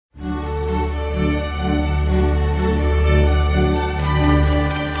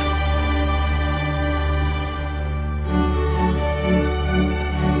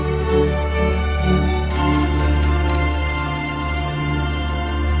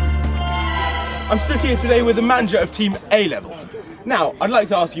I'm stood here today with the manager of Team A-Level. Now, I'd like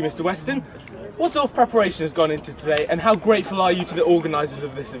to ask you, Mr. Weston, what sort of preparation has gone into today and how grateful are you to the organisers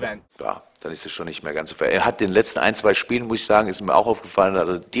of this event? Ja, dann ist es schon nicht mehr ganz so fair. Er hat den letzten ein, zwei Spielen, muss ich sagen, ist mir auch aufgefallen, hat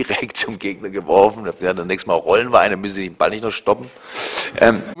er direkt zum Gegner geworfen. Ja, dann nächstes Mal rollen wir ein, dann müssen sie den Ball nicht noch stoppen.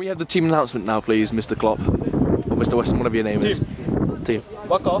 We have the team announcement now, please, Mr. Klopp. Or Mr. Weston, whatever your name is. Team.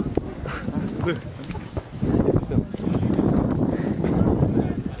 Fuck off.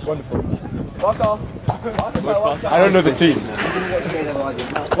 Wonderful. Fuck off. I don't know the team.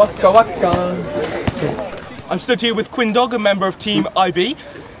 Waka waka. I'm stood here with Quindog, a member of Team IB.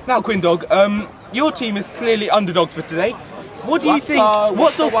 Now, Quindog, your team is clearly underdogs for today. What do you think?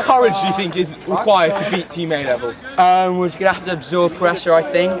 What sort of courage do you think is required to beat Team A-Level? We're just gonna have to absorb pressure, I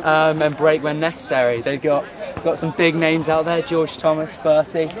think, and break when necessary. They've got some big names out there, George Thomas,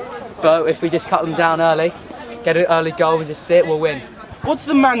 Bertie. But if we just cut them down early, get an early goal and just sit, we'll win. What's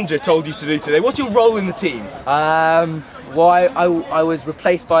the manager told you to do today? What's your role in the team? Well, I was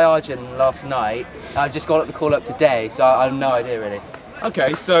replaced by Arjun last night. I just got the call up today, so I have no idea really.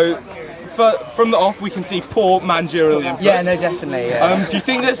 Okay, so from the off we can see poor managerial input. Yeah, no, definitely. Yeah. Do you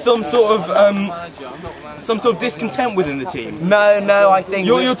think there's some sort of discontent within the team? No, I think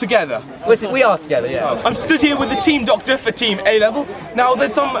you're together. We are together, yeah. I'm stood here with the team doctor for Team A-Level. Now,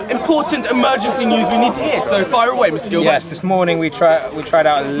 there's some important emergency news we need to hear. So fire away, Mr. Gilbert. Yes, this morning we tried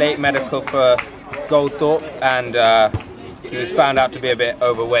out a late medical for Goldthorpe, and he was found out to be a bit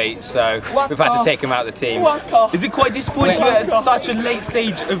overweight, so we've had to take him out of the team. Is it quite disappointing that at such a late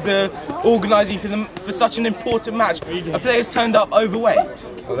stage of the organising for such an important match, a player's turned up overweight?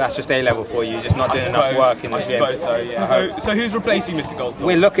 Well, that's just A-Level for you, just not doing enough work in the gym. I suppose so, yeah. So who's replacing Mr. Goldthorpe?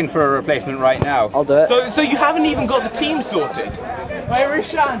 We're looking for a replacement right now. I'll do it. So you haven't even got the team sorted? Where is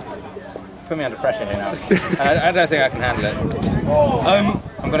Shan? Put me under pressure here now. I don't think I can handle it. I'm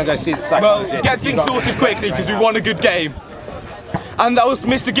going to go see the psychologist. Well, get things sorted quickly because we want a good game. And that was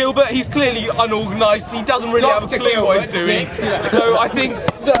Mr. Gilbert. He's clearly unorganised. He doesn't really have a clue what he's doing. So I think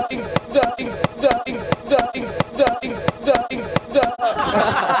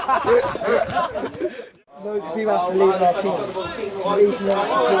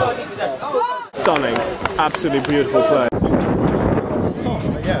Stunning, absolutely beautiful play.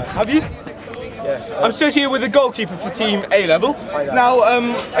 Yeah. Have you? Yes. I'm stood here with the goalkeeper for Team A-Level. Now,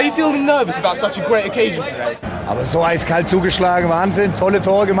 are you feeling nervous about such a great occasion today? Aber so eiskalt zugeschlagen, Wahnsinn, tolle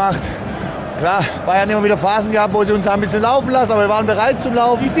Tore gemacht. Klar, Bayern immer wieder Phasen gehabt, wo sie uns ein bisschen laufen lassen, aber wir waren bereit zum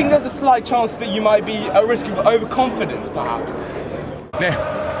Laufen. Do you think there's a slight chance that you might be at risk of overconfidence, perhaps? Nee.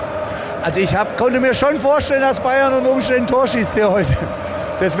 Also ich konnte mir schon vorstellen, dass Bayern unter Umständen ein Tor schießt hier heute.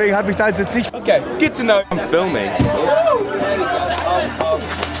 Deswegen hat mich da jetzt nicht... Okay, good to know. I'm filming.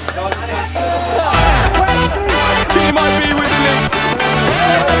 Team IB with the lead.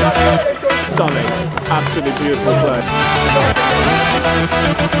 Stunning, absolutely beautiful play.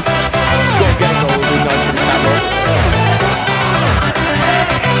 Got to get a goal, it'll be nice from the camera.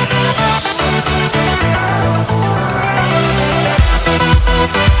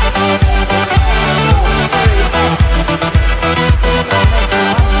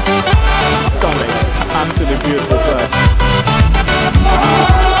 Stunning, absolutely beautiful play.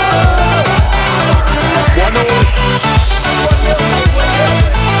 1-0.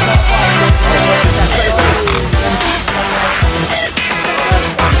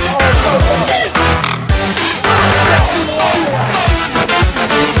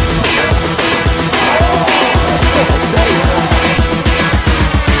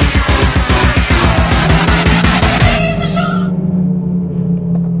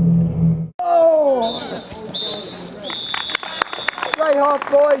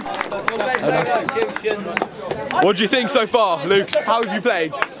 What do you think so far, Luke? How have you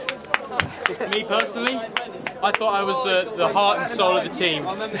played? Me personally, I thought I was the heart and soul of the team,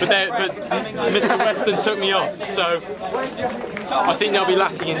 but Mr. Weston took me off, so I think they'll be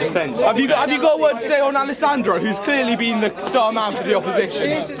lacking in defence. Have you got a word to say on Alessandro, who's clearly been the star man for the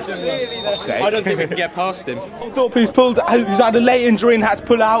opposition? I don't think we can get past him. Thorpe, who's had a late injury and had to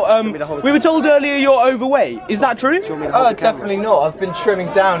pull out. We were told earlier you're overweight. Is that true? Oh, definitely not. I've been trimming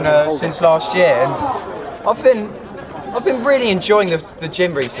down since last year, and I've been really enjoying the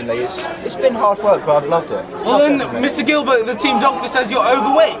gym recently. It's been hard work, but I've loved it. Well then, Mr. Gilbert, the team doctor says you're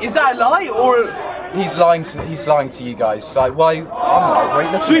overweight. Is that a lie, or...? He's lying to you guys. Like, why? I'm not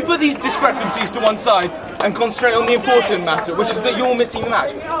overweight. Should we put these discrepancies to one side and concentrate on the important matter, which is that you're missing the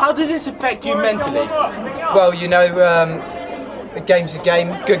match? How does this affect you mentally? Well, you know, a game's a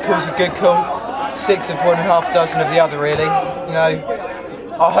game. Good call's a good call. 6 of 1 1/2 dozen of the other, really. You know,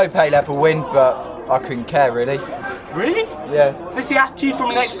 I hope A-Level win, but I couldn't care, really. Really? Yeah. Is this the attitude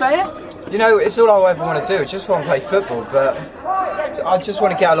from an ex-player? you know, it's all I ever want to do. I just want to play football, but I just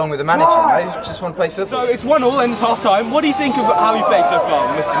want to get along with the manager, you know? I just want to play football. So it's 1-1 and it's half time. What do you think of how you played so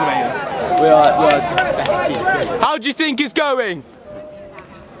far, Mr. Mayor? We are the best team. How do you think it's going?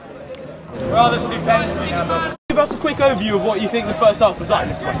 Rather stupendous. Give us a quick overview of what you think the first half was like,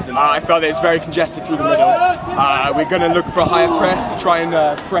 Mr. Weston. I felt that it's very congested through the middle. We're going to look for a higher press to try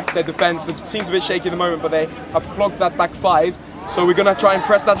and press their defence. The team's a bit shaky at the moment, but they have clogged that back five. So we're going to try and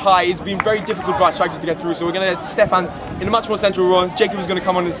press that high. It's been very difficult for our strikers to get through, so we're going to get Stefan in a much more central role. Jacob is going to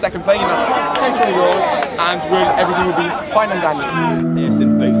come on in the second, playing in that central role, and everything will be fine and dandy. Yeah,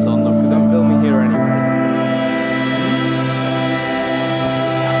 some boots on them, because I'm filming here anyway.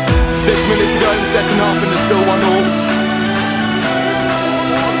 6 minutes to go in the second half, and there's still 1-1.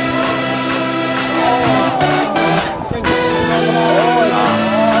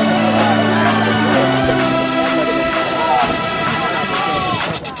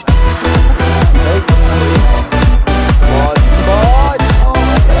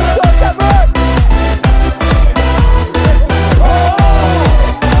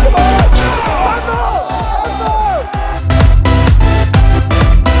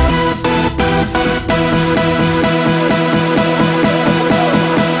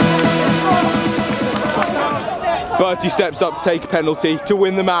 Bertie steps up, take a penalty to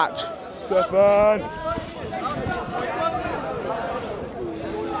win the match. Stefan!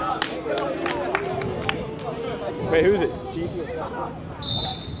 Wait, who is it?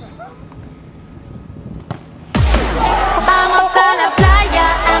 Vamos a la playa,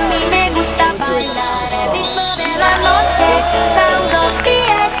 a mí me gusta bailar el ritmo de la noche, sounds of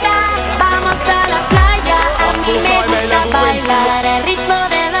fiesta. Vamos a la playa, a mí me gusta bailar el ritmo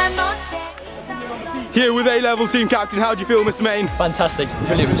de la noche. Here with A-level team captain, how do you feel, Mr. Main? Fantastic,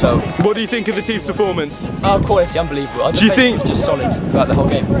 brilliant result. What do you think of the team's performance? Our quality, unbelievable. Do you think it was just solid throughout the whole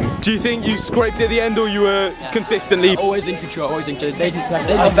game? Do you think you scraped at the end, or you were consistently always in control? Always in control. They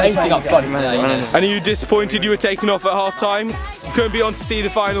didn't offer anything up front. And are you disappointed you were taken off at half time? Couldn't be on to see the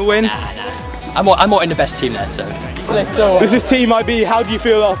final win? Nah. I'm not in the best team there, so. This is Team IB. How do you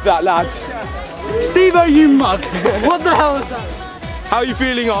feel after that, lads? Steve-O, you mug! What the hell is that? How are you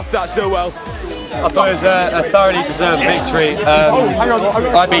feeling after that so well? I thought it was a thoroughly deserved victory.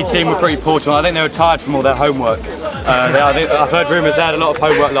 IB team were pretty poor tonight. I think they were tired from all their homework. I've heard rumours they had a lot of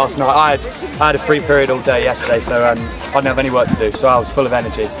homework last night. I had a free period all day yesterday, so I didn't have any work to do, so I was full of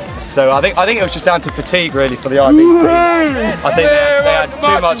energy. So I think it was just down to fatigue really for the IB team. I think they had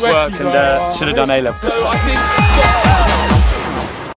too much work and should have done A-level.